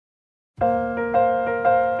Still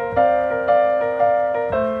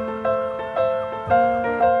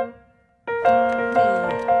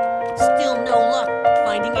no luck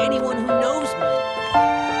finding anyone who knows me.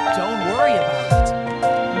 Don't worry about it.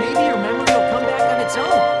 Maybe your memory will come back on its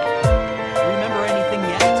own. Remember anything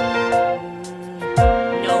yet?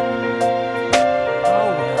 Nope. Oh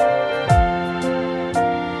well.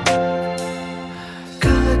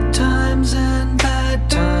 Good times and bad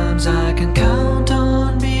times, I can count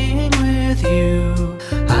on being with you.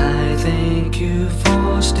 I thank you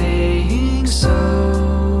for staying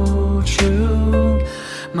so true.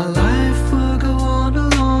 My life will go on a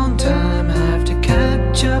long time, have to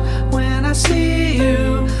catch up when I see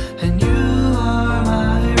you. And you are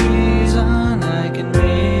my reason I can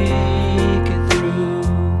make it through.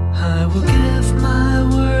 I will give my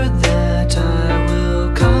word that I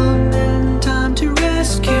will come in time to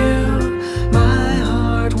rescue. My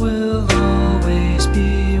heart will always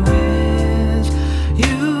be with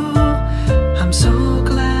you. I'm so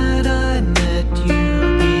glad I met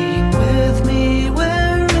you, being with me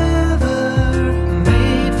wherever,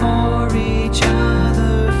 made for each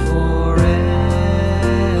other forever.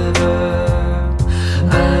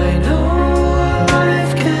 I know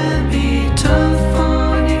life can be tough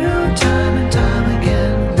on you, time and time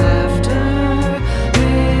again. Laughter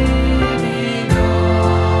may be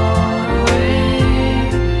gone away.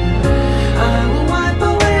 I will wipe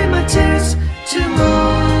away my tears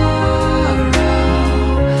tomorrow,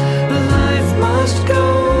 but life must go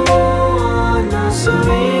on, not so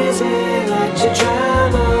easy. Let you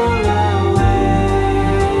travel away.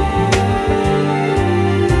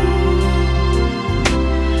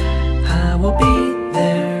 I will be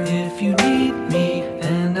there if you need me,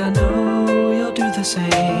 and I know you'll do the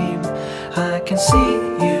same. I can see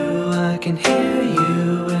you, I can hear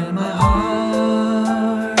you in my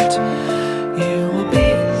heart. You will be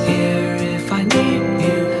here if I need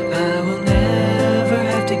you. I will never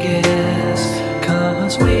have to guess,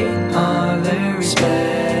 'cause we are very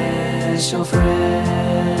special friends.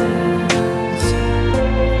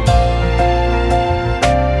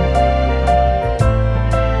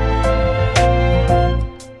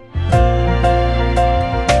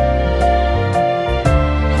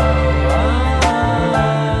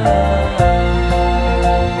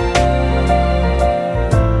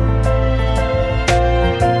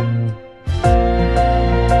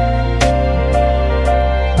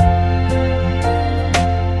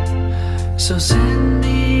 So send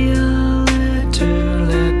me a letter,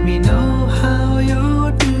 let me know how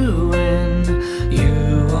you're doing.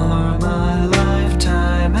 You are my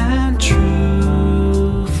lifetime and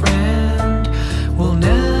true friend, will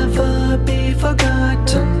never be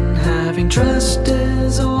forgotten. Having trust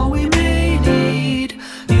is all we may need.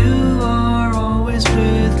 You are always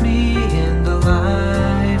with me in the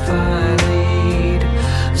life I lead.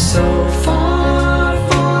 So far,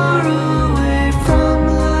 far away from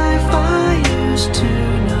life I used to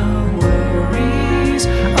know. Worries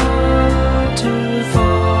are too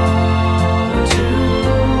far to.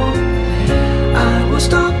 I will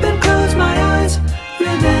stop and close my eyes,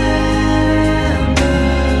 remember.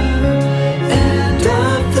 End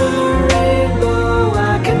of the rainbow,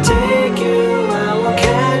 I can take you, I will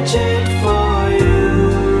catch it for you.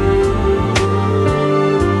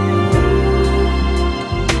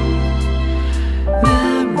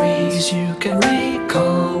 Memories you can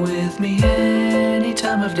recall with me any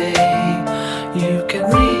time of day. You can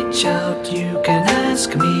reach out, you can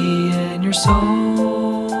ask me in your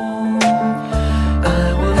soul. I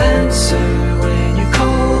will answer when you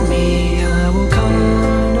call me, I will come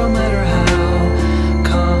no matter how,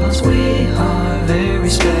 'cause we are very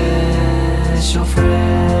special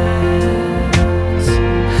friends.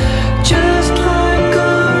 Just like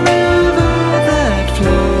a river that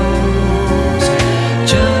flows,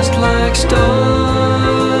 just like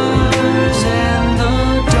stars in the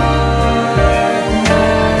dark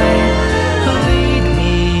night, lead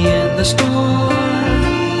me in the storm.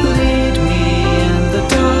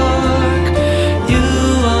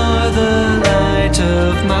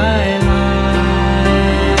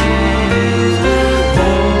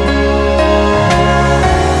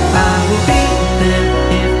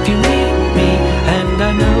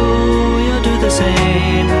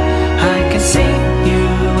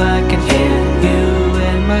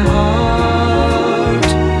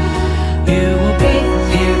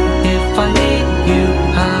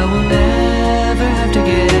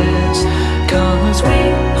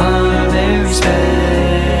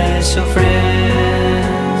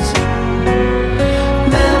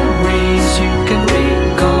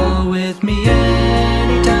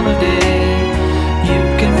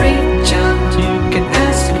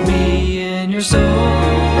 your soul.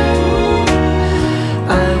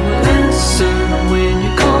 I will answer when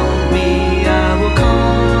you call me. I will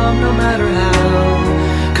come no matter how,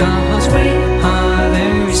 'cause we are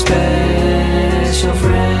very special.